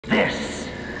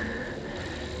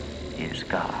is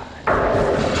God.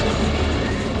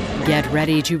 Get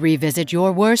ready to revisit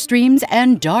your worst dreams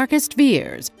and darkest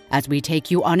fears as we take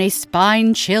you on a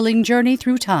spine-chilling journey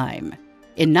through time.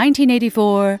 In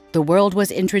 1984, the world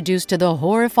was introduced to the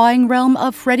horrifying realm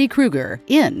of Freddy Krueger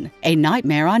in A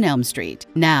Nightmare on Elm Street.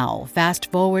 Now,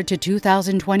 fast forward to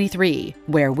 2023,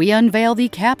 where we unveil the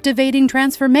captivating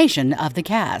transformation of the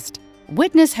cast.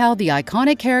 Witness how the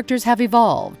iconic characters have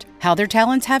evolved, how their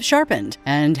talents have sharpened,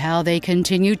 and how they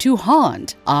continue to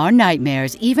haunt our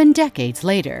nightmares even decades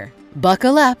later.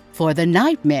 Buckle up, for the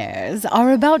nightmares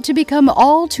are about to become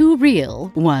all too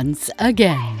real once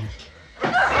again.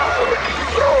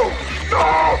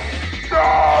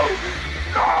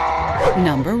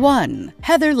 Number 1.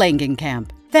 Heather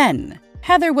Langenkamp. Then,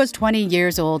 Heather was 20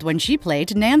 years old when she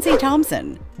played Nancy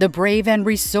Thompson, the brave and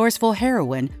resourceful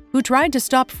heroine who tried to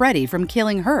stop Freddy from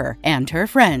killing her and her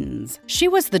friends. She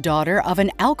was the daughter of an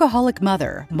alcoholic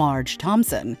mother, Marge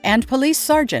Thompson, and police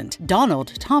sergeant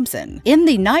Donald Thompson. In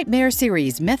the Nightmare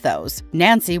series Mythos,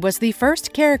 Nancy was the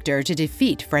first character to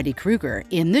defeat Freddy Krueger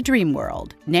in the dream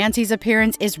world. Nancy's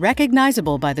appearance is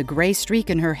recognizable by the gray streak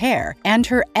in her hair and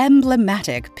her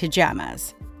emblematic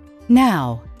pajamas.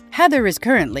 Now, Heather is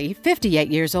currently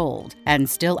 58 years old and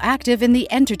still active in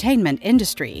the entertainment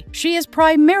industry. She is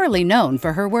primarily known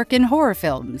for her work in horror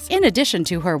films, in addition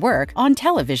to her work on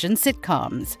television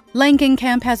sitcoms.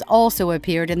 Langenkamp has also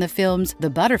appeared in the films The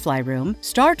Butterfly Room,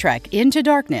 Star Trek Into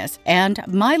Darkness, and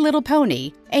My Little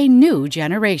Pony: A New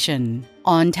Generation.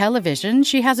 On television,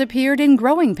 she has appeared in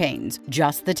Growing Pains,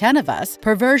 Just the 10 of Us,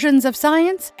 Perversions of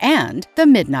Science, and The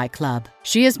Midnight Club.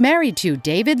 She is married to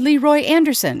David Leroy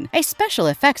Anderson, a special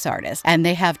effects artist, and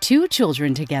they have 2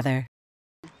 children together.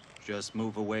 Just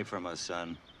move away from us,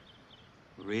 son.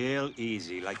 Real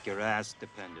easy, like your ass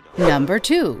depended on. Number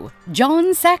 2.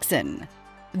 John Saxon.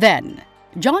 Then,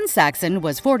 John Saxon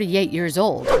was 48 years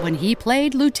old when he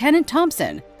played Lieutenant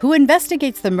Thompson, who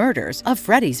investigates the murders of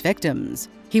Freddy's victims.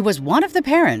 He was one of the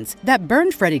parents that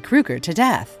burned Freddy Krueger to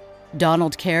death.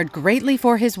 Donald cared greatly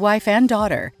for his wife and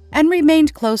daughter and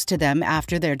remained close to them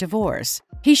after their divorce.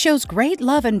 He shows great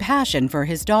love and passion for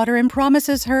his daughter and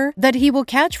promises her that he will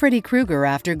catch Freddy Krueger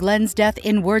after Glenn's death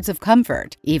in words of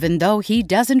comfort, even though he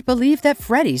doesn't believe that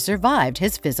Freddy survived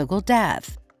his physical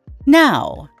death.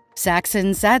 Now,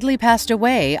 Saxon sadly passed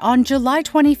away on July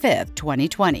 25,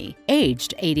 2020,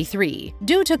 aged 83,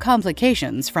 due to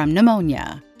complications from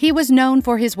pneumonia. He was known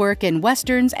for his work in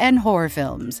westerns and horror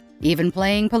films, even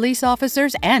playing police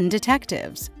officers and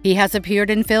detectives. He has appeared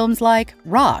in films like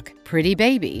Rock, Pretty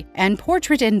Baby, and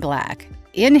Portrait in Black.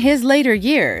 In his later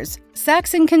years,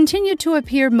 Saxon continued to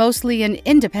appear mostly in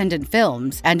independent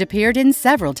films and appeared in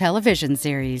several television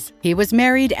series. He was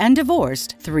married and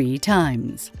divorced 3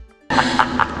 times.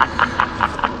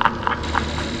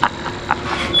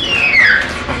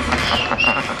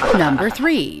 Number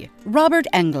 3. Robert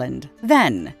Englund.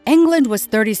 Then, Englund was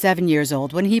 37 years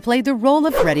old when he played the role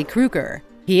of Freddy Krueger.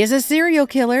 He is a serial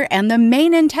killer and the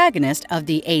main antagonist of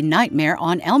the A Nightmare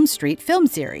on Elm Street film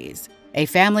series. A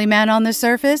family man on the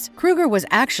surface, Krueger was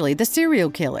actually the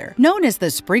serial killer, known as the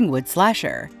Springwood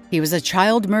Slasher. He was a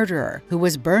child murderer who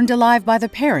was burned alive by the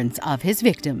parents of his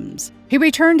victims. He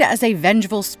returned as a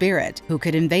vengeful spirit who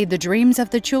could invade the dreams of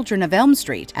the children of Elm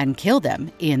Street and kill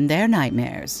them in their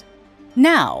nightmares.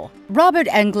 Now, Robert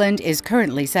Englund is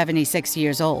currently 76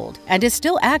 years old and is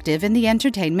still active in the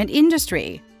entertainment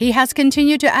industry. He has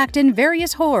continued to act in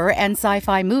various horror and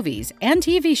sci-fi movies and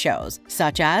TV shows,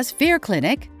 such as Fear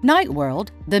Clinic, Night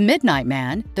World, The Midnight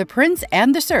Man, The Prince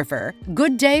and the Surfer,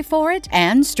 Good Day for It,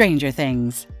 and Stranger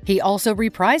Things. He also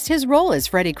reprised his role as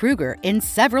Freddy Krueger in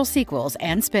several sequels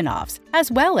and spin-offs,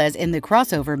 as well as in the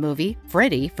crossover movie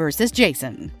Freddy vs.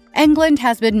 Jason. Englund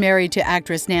has been married to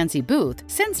actress Nancy Booth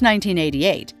since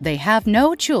 1988. They have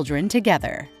no children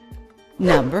together.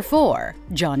 Number 4.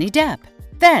 Johnny Depp.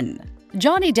 Then,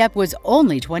 Johnny Depp was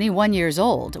only 21 years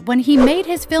old when he made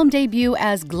his film debut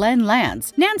as Glenn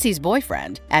Lance, Nancy's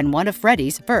boyfriend, and one of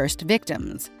Freddy's first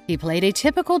victims. He played a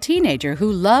typical teenager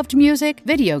who loved music,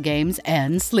 video games,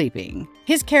 and sleeping.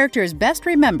 His character is best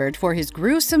remembered for his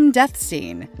gruesome death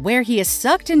scene, where he is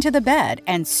sucked into the bed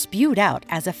and spewed out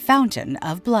as a fountain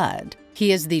of blood.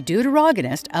 He is the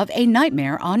deuteragonist of A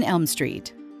Nightmare on Elm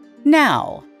Street.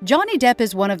 Now, Johnny Depp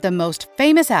is one of the most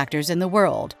famous actors in the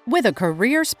world, with a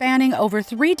career spanning over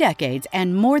 3 decades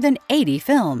and more than 80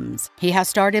 films. He has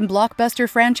starred in blockbuster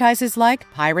franchises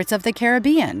like Pirates of the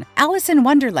Caribbean, Alice in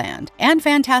Wonderland, and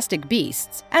Fantastic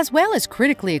Beasts, as well as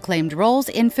critically acclaimed roles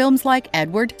in films like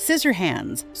Edward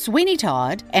Scissorhands, Sweeney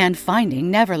Todd, and Finding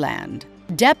Neverland.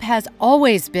 Depp has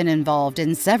always been involved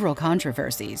in several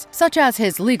controversies, such as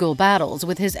his legal battles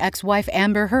with his ex-wife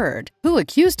Amber Heard, who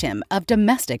accused him of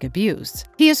domestic abuse.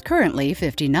 He is currently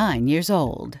 59 years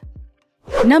old.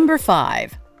 Number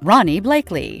 5. Ronee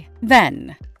Blakley.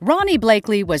 Then, Ronee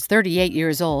Blakley was 38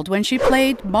 years old when she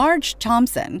played Marge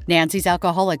Thompson, Nancy's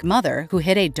alcoholic mother who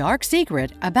hid a dark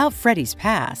secret about Freddie's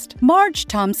past. Marge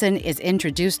Thompson is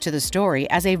introduced to the story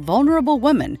as a vulnerable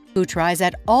woman who tries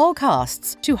at all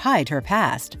costs to hide her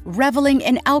past, reveling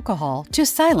in alcohol to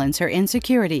silence her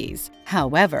insecurities.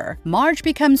 However, Marge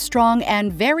becomes strong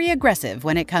and very aggressive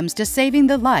when it comes to saving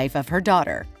the life of her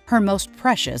daughter, her most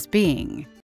precious being.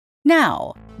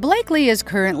 Now, Blakley is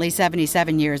currently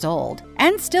 77 years old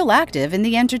and still active in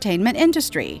the entertainment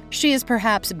industry. She is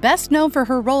perhaps best known for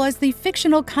her role as the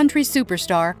fictional country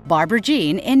superstar Barbara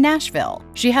Jean in Nashville.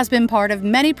 She has been part of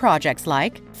many projects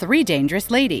like Three Dangerous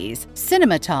Ladies,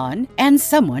 Cinematon, and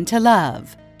Someone to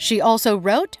Love. She also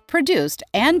wrote, produced,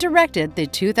 and directed the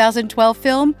 2012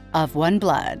 film Of One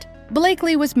Blood.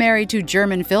 Blakley was married to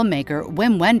German filmmaker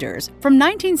Wim Wenders from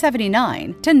 1979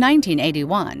 to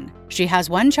 1981. She has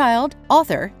one child,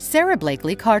 author Sarah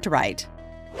Blakley Cartwright.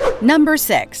 Number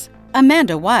 6.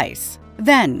 Amanda Wyss.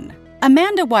 Then,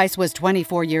 Amanda Wyss was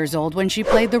 24 years old when she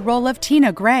played the role of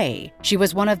Tina Gray. She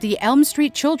was one of the Elm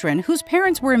Street children whose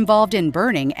parents were involved in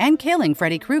burning and killing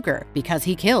Freddy Krueger because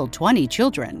he killed 20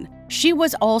 children. She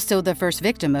was also the first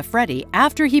victim of Freddy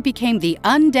after he became the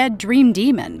undead dream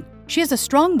demon. She is a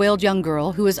strong-willed young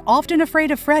girl who is often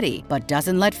afraid of Freddy, but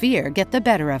doesn't let fear get the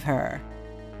better of her.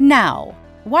 Now,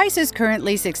 Wyss is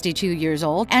currently 62 years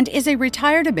old and is a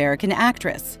retired American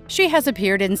actress. She has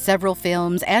appeared in several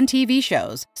films and TV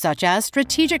shows, such as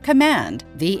Strategic Command,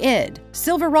 The Id,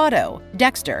 Silverado,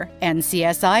 Dexter, and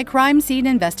CSI Crime Scene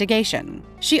Investigation.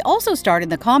 She also starred in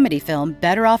the comedy film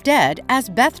Better Off Dead as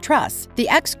Beth Truss, the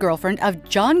ex-girlfriend of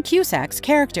John Cusack's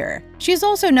character. She is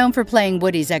also known for playing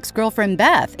Woody's ex-girlfriend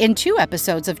Beth in 2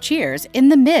 episodes of Cheers in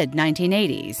the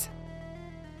mid-1980s.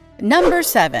 Number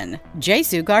 7.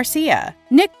 Jesus Garcia.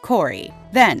 Nick Corri.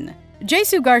 Then,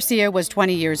 Jesus Garcia was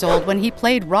 20 years old when he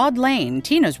played Rod Lane,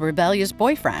 Tina's rebellious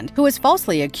boyfriend, who was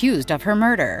falsely accused of her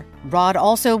murder. Rod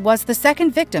also was the second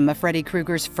victim of Freddy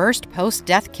Krueger's first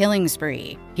post-death killing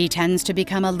spree. He tends to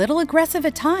become a little aggressive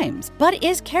at times, but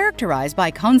is characterized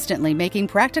by constantly making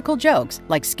practical jokes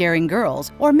like scaring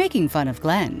girls or making fun of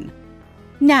Glenn.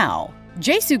 Now,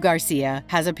 Jesus Garcia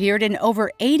has appeared in over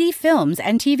 80 films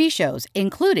and TV shows,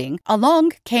 including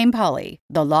Along Came Polly,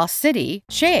 The Lost City,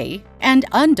 Che, and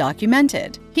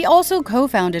Undocumented. He also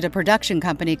co-founded a production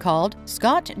company called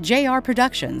Scott J.R.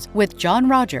 Productions with John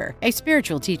Roger, a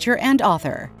spiritual teacher and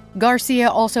author. Garcia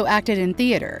also acted in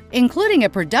theater, including a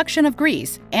production of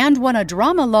Grease, and won a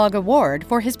Drama Log Award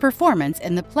for his performance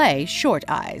in the play Short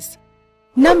Eyes.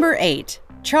 Number 8.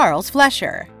 Charles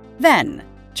Fleischer. Then,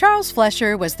 Charles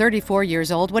Fleischer was 34 years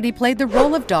old when he played the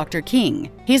role of Dr. King.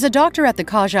 He's a doctor at the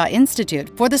Kaja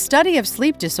Institute for the study of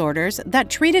sleep disorders that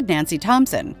treated Nancy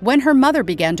Thompson when her mother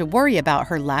began to worry about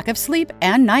her lack of sleep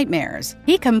and nightmares.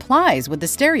 He complies with the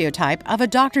stereotype of a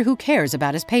doctor who cares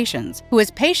about his patients, who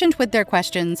is patient with their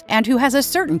questions, and who has a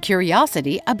certain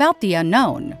curiosity about the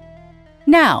unknown.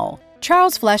 Now,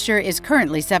 Charles Fleischer is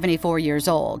currently 74 years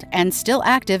old and still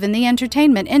active in the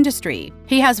entertainment industry.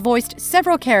 He has voiced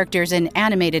several characters in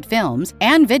animated films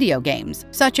and video games,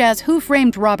 such as Who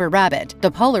Framed Roger Rabbit, The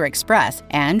Polar Express,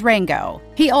 and Rango.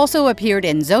 He also appeared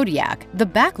in Zodiac, The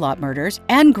Backlot Murders,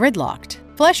 and Gridlocked.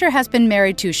 Fleischer has been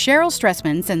married to Cheryl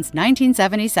Stressman since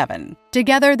 1977.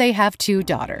 Together, they have 2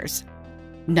 daughters.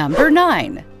 Number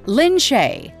 9. Lin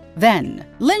Shaye. Then,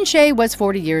 Lin Shaye was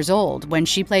 40 years old when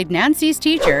she played Nancy's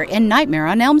teacher in Nightmare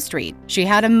on Elm Street. She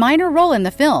had a minor role in the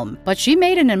film, but she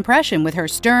made an impression with her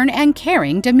stern and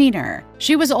caring demeanor.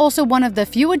 She was also one of the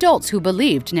few adults who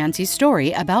believed Nancy's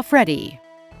story about Freddy.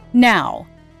 Now,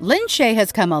 Lin Shaye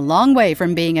has come a long way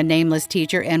from being a nameless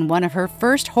teacher in one of her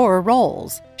first horror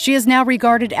roles. She is now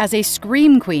regarded as a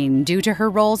scream queen due to her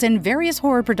roles in various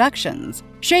horror productions.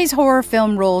 Shaye's horror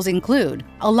film roles include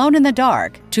Alone in the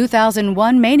Dark,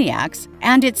 2001 Maniacs,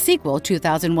 and its sequel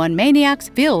 2001 Maniacs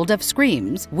Field of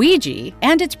Screams, Ouija,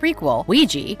 and its prequel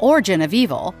Ouija, Origin of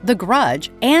Evil, The Grudge,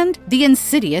 and The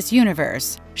Insidious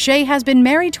Universe. Shaye has been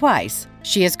married twice.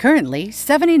 She is currently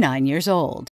 79 years old.